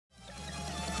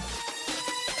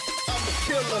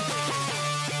killer.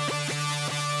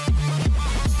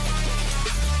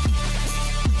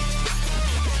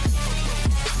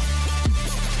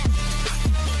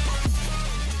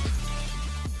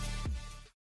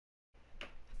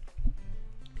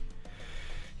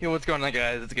 Yo, what's going on,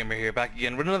 guys? It's Gamer here, back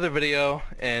again with another video,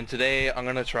 and today I'm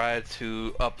gonna try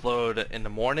to upload in the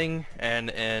morning and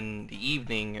in the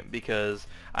evening because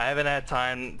I haven't had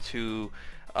time to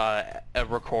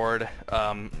record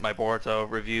my Boruto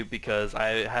review because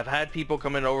I have had people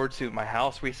coming over to my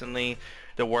house recently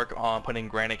to work on putting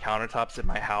granite countertops in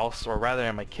my house, or rather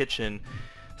in my kitchen.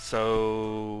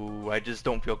 So I just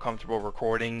don't feel comfortable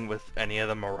recording with any of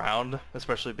them around,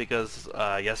 especially because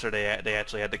yesterday they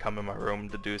actually had to come in my room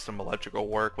to do some electrical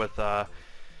work with the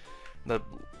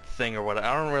thing or what.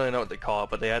 I don't really know what they call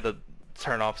it, but they had to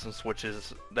turn off some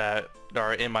switches that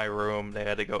are in my room. They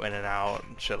had to go in and out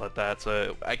and shit like that.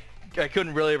 So I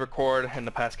couldn't really record in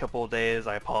the past couple of days.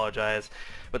 I apologize.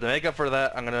 But to make up for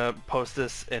that, I'm gonna post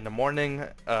this in the morning,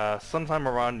 sometime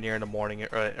around near in the morning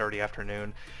or the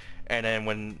afternoon. And then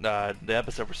when the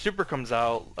episode for Super comes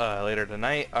out later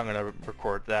tonight, I'm going to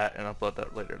record that and upload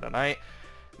that later tonight.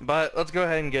 But let's go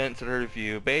ahead and get into the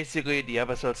review. Basically, the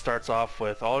episode starts off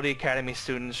with all the Academy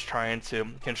students trying to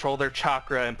control their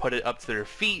chakra and put it up to their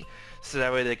feet, so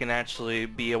that way they can actually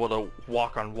be able to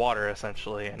walk on water,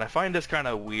 essentially. And I find this kind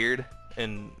of weird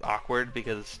and awkward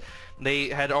because they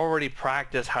had already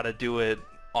practiced how to do it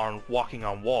on walking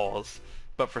on walls,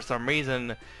 but for some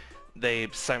reason they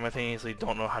simultaneously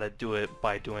don't know how to do it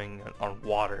by doing it on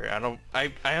water.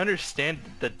 I understand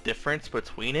the difference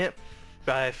between it,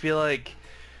 but I feel like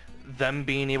them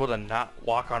being able to not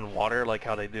walk on water like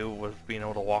how they do with being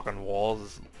able to walk on walls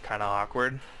is kind of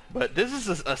awkward. But this is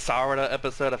a Sarada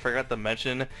episode. I forgot to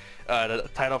mention the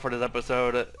title for this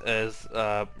episode is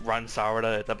Run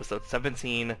Sarada. It's episode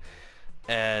 17,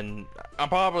 and I'm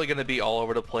probably going to be all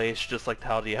over the place just like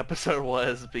how the episode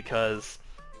was, because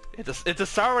it's a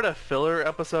Sarada filler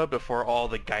episode before all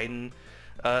the Gaiden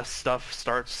stuff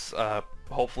starts,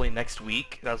 hopefully next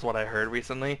week. That's what I heard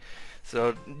recently.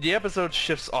 So the episode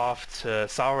shifts off to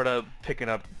Sarada picking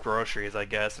up groceries, I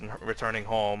guess, and returning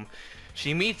home.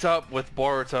 She meets up with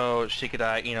Boruto,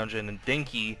 Shikadai, Inojin, and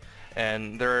Denki,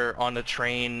 and they're on the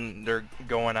train. They're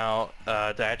going out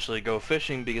to actually go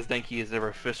fishing because Denki has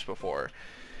never fished before.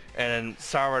 And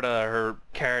Sarada, her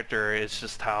character, is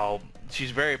just how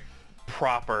she's very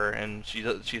proper, and she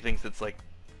thinks it's like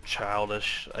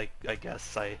childish. I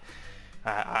guess I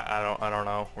don't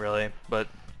know really, but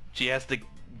she has to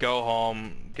go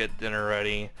home, get dinner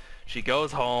ready. She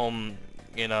goes home,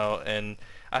 you know, and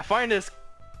I find this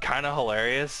kind of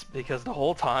hilarious because the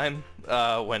whole time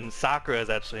when Sakura is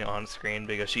actually on screen,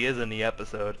 because she is in the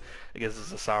episode, I guess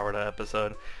it's a Sarada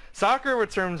episode, Sakura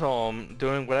returns home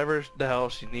doing whatever the hell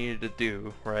she needed to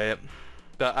do, right?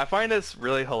 But I find this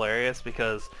really hilarious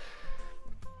because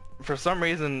for some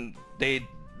reason the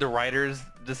writers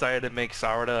decided to make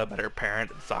Sarada a better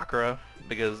parent than Sakura,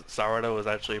 because Sarada was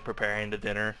actually preparing the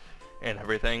dinner and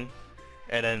everything,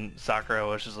 and then Sakura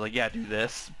was just like, yeah, do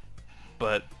this,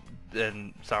 but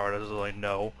then Sarada was like,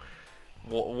 no,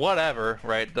 whatever,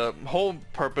 right? The whole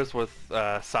purpose with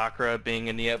Sakura being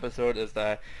in the episode is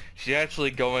that she's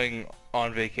actually going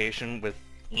on vacation with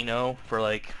Ino for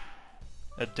like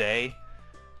a day,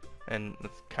 and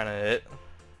that's kind of it.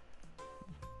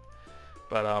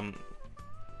 But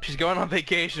she's going on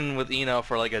vacation with Ino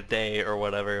for like a day or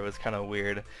whatever. It was kind of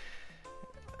weird.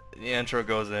 The intro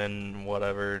goes in,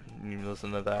 whatever, you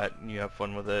listen to that, you have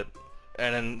fun with it.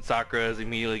 And then Sakura is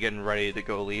immediately getting ready to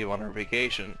go leave on her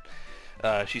vacation.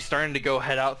 She's starting to go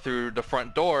head out through the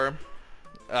front door,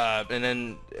 and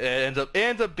then it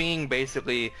ends up being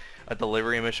basically a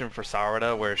delivery mission for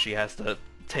Sarada, where she has to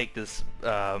take this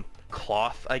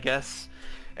cloth, I guess,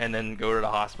 and then go to the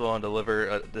hospital and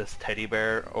deliver this teddy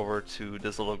bear over to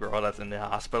this little girl that's in the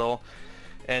hospital.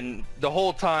 And the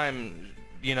whole time,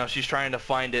 you know, she's trying to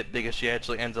find it because she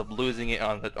actually ends up losing it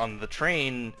on the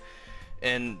train,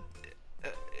 and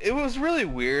it was really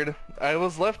weird. I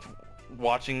was left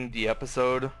watching the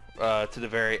episode to the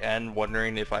very end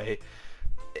wondering if I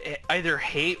either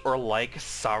hate or like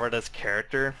Sarada's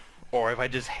character, or if I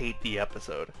just hate the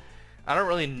episode. I don't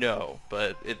really know,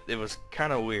 but it was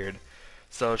kind of weird.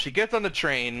 So she gets on the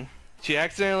train, she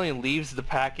accidentally leaves the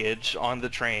package on the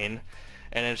train,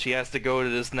 and then she has to go to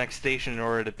this next station in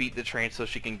order to beat the train so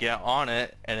she can get on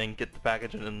it and then get the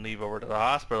package and then leave over to the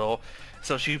hospital.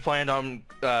 So she planned on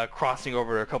crossing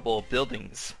over a couple of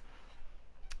buildings.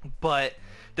 But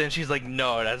then she's like,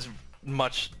 no,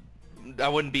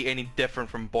 that wouldn't be any different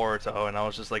from Boruto. And I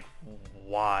was just like,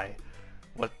 why?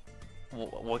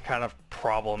 what kind of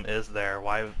problem is there?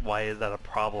 Why is that a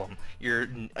problem? You're a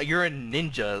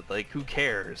ninja. Like, who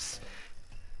cares?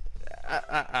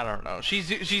 I don't know.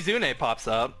 Shizune pops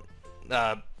up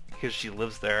because she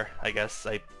lives there. I guess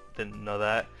I didn't know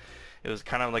that. It was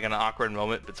kind of like an awkward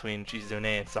moment between Shizune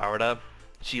and Sarada.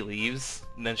 She leaves,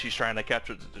 and then she's trying to catch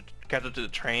up to the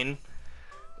train.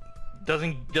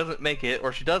 Doesn't make it,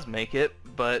 or she does make it,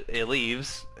 but it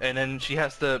leaves, and then she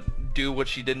has to do what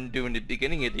she didn't do in the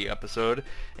beginning of the episode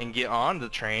and get on the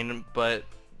train. But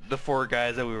the four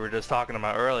guys that we were just talking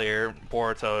about earlier,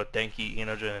 Boruto, Denki,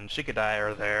 Inojin, and Shikadai,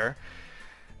 are there.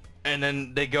 And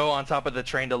then they go on top of the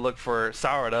train to look for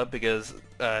Sarada because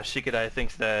Shikadai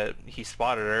thinks that he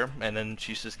spotted her, and then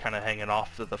she's just kind of hanging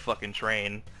off to the fucking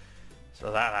train.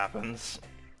 So that happens.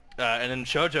 And then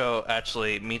Shoujo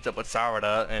actually meets up with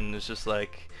Sarada and is just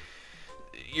like,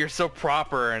 "You're so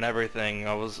proper and everything.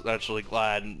 I was actually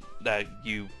glad that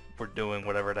you were doing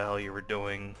whatever the hell you were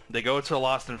doing." They go to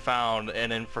Lost and Found,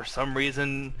 and then for some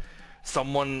reason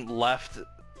someone left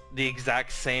the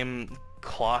exact same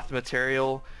cloth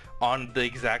material on the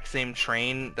exact same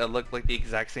train that looked like the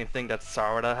exact same thing that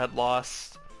Sarada had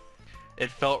lost. It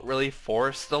felt really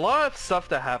forced. A lot of stuff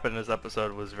that happened in this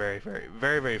episode was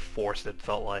very forced, it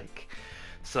felt like.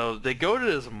 So they go to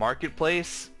this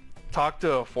marketplace, talk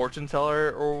to a fortune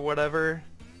teller or whatever.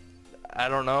 I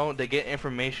don't know. They get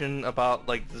information about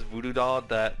like this voodoo doll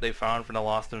that they found from the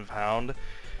Lost and Found,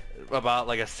 about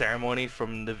like a ceremony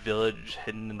from the village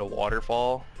hidden in the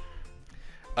waterfall.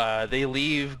 They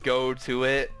leave, go to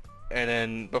it, and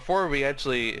then before we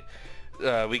actually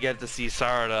we get to see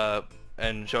Sarada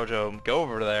and Shoujo go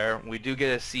over there, we do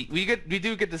get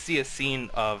to see a scene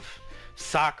of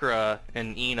Sakura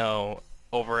and Ino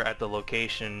over at the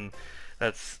location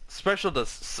that's special to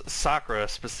Sakura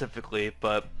specifically.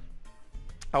 But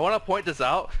I want to point this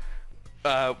out.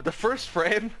 The first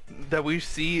frame that we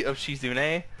see of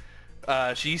Shizune,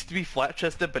 she used to be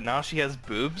flat-chested, but now she has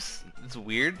boobs. It's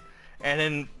weird. And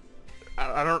then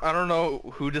I don't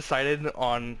know who decided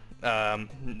on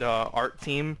the art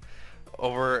team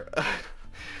over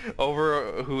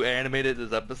over who animated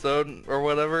this episode or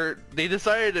whatever. They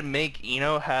decided to make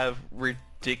Ino have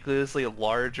ridiculously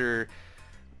larger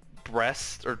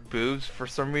breasts or boobs for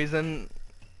some reason.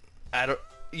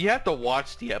 You have to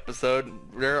watch the episode.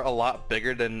 They're a lot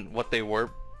bigger than what they were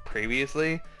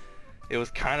previously. It was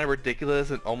kind of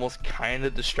ridiculous and almost kind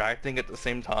of distracting at the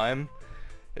same time.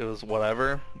 It was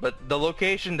whatever. But the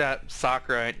location that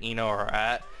Sakura and Ino are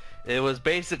at, it was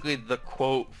basically the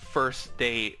quote first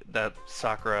date that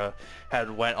Sakura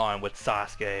had went on with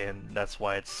Sasuke, and that's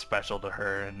why it's special to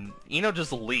her. And Ino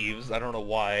just leaves. I don't know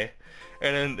why.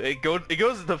 And then it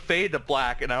goes to fade to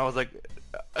black, and I was like,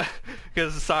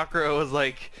 because Sakura was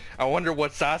like, "I wonder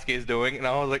what Sasuke's doing," and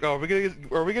I was like, "Oh,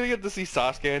 are we gonna get to see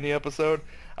Sasuke in the episode?"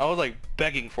 I was like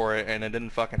begging for it, and it didn't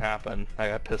fucking happen. I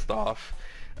got pissed off.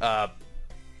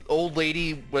 Old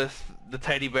lady with the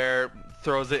teddy bear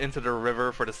throws it into the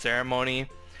river for the ceremony.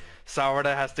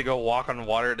 Sarada has to go walk on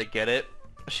water to get it.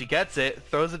 She gets it,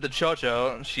 throws it to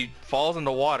Chocho, she falls in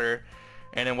the water,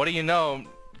 and then what do you know,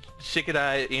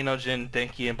 Shikadai, Inojin,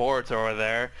 Denki, and Boruto are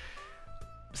there.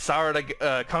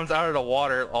 Sarada comes out of the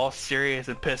water all serious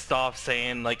and pissed off,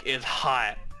 saying like, "It's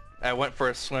hot. I went for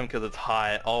a swim because it's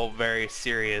hot," all very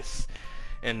serious.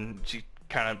 And she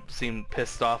kind of seemed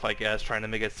pissed off, I guess, trying to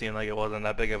make it seem like it wasn't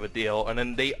that big of a deal. And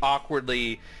then they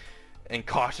awkwardly and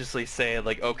cautiously say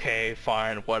like, "Okay,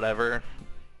 fine, whatever,"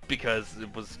 because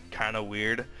it was kind of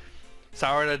weird.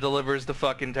 Sarada delivers the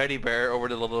fucking teddy bear over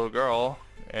to the little girl,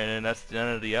 and then that's the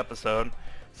end of the episode.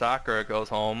 Sakura goes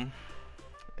home,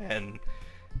 and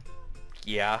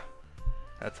yeah,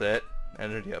 that's it.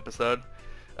 End of the episode.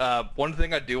 One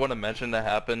thing I do want to mention that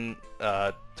happened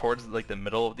towards like the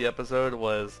middle of the episode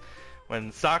was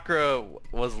when Sakura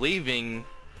was leaving.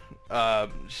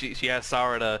 She asked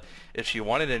Sarada if she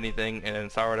wanted anything, and then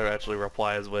Sarada actually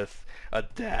replies with a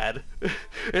dad.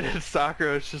 And then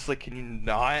Sakura is just like, "Can you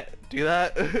not do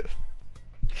that?"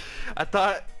 I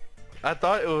thought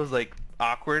it was like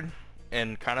awkward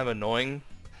and kind of annoying,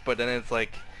 but then it's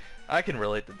like, I can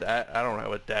relate to that. I don't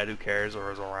have a dad who cares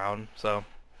or is around, so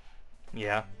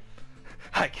yeah.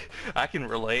 I can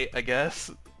relate, I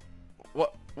guess.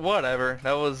 Whatever.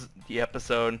 That was the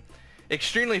episode.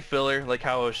 Extremely filler, like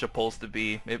how it was supposed to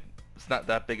be. It's not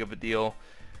that big of a deal.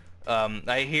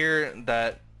 I hear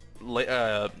that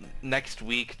next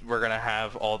week we're gonna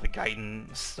have all the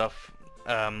Gaiden stuff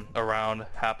around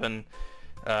happen.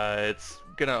 It's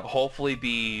gonna hopefully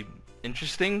be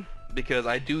interesting because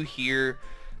I do hear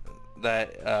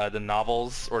that the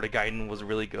novels or the Gaiden was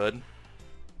really good.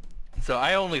 So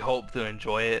I only hope to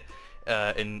enjoy it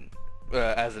and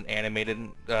as an animated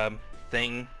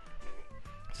thing.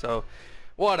 So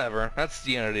whatever, that's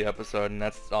the end of the episode, and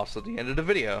that's also the end of the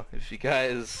video. If you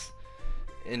guys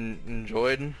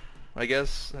enjoyed, I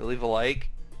guess leave a like.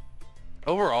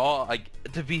 Overall,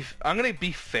 I'm gonna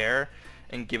be fair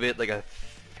and give it like a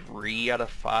 3 out of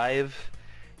 5,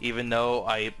 even though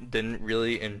I didn't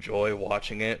really enjoy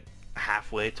watching it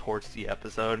halfway towards the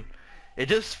episode. It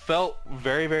just felt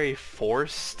very, very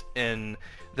forced, and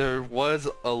there was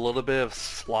a little bit of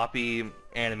sloppy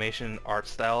animation art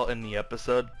style in the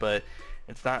episode, but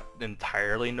it's not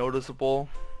entirely noticeable.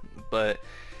 But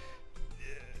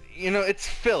you know, it's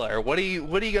filler. What are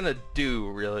you gonna do,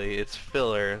 really? It's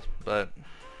filler, but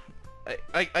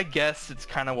I guess it's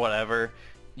kind of whatever.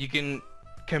 You can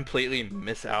completely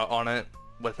miss out on it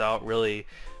without really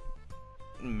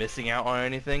missing out on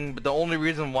anything. But the only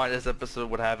reason why this episode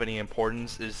would have any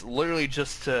importance is literally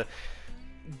just to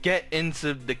get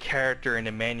into the character and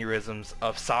the mannerisms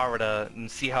of Sarada and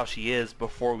see how she is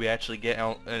before we actually get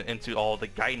into all the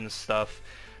guidance stuff,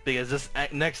 because this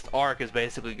next arc is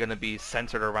basically going to be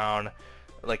centered around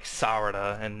like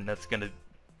Sarada, and that's going to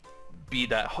be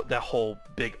that whole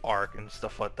big arc and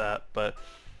stuff like that. But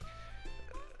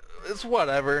it's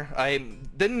whatever. I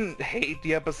didn't hate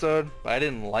the episode, but I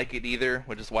didn't like it either,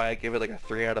 which is why I give it like a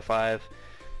 3 out of 5.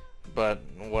 But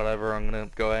whatever, I'm gonna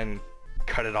go ahead and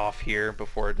cut it off here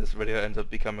before this video ends up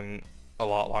becoming a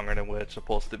lot longer than what it's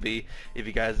supposed to be. If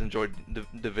you guys enjoyed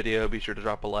the video, be sure to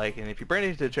drop a like, and if you're brand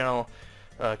new to the channel,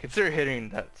 consider hitting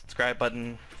that subscribe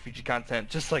button for future content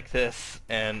just like this.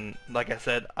 And like I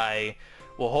said, I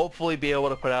will hopefully be able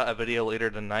to put out a video later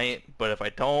tonight, but if I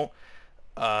don't,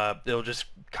 it'll just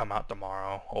come out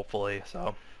tomorrow, hopefully.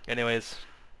 So anyways,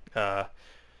 leave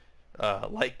a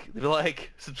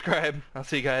like, subscribe. I'll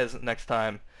see you guys next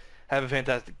time. Have a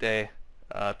fantastic day.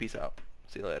 Peace out.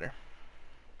 See you later.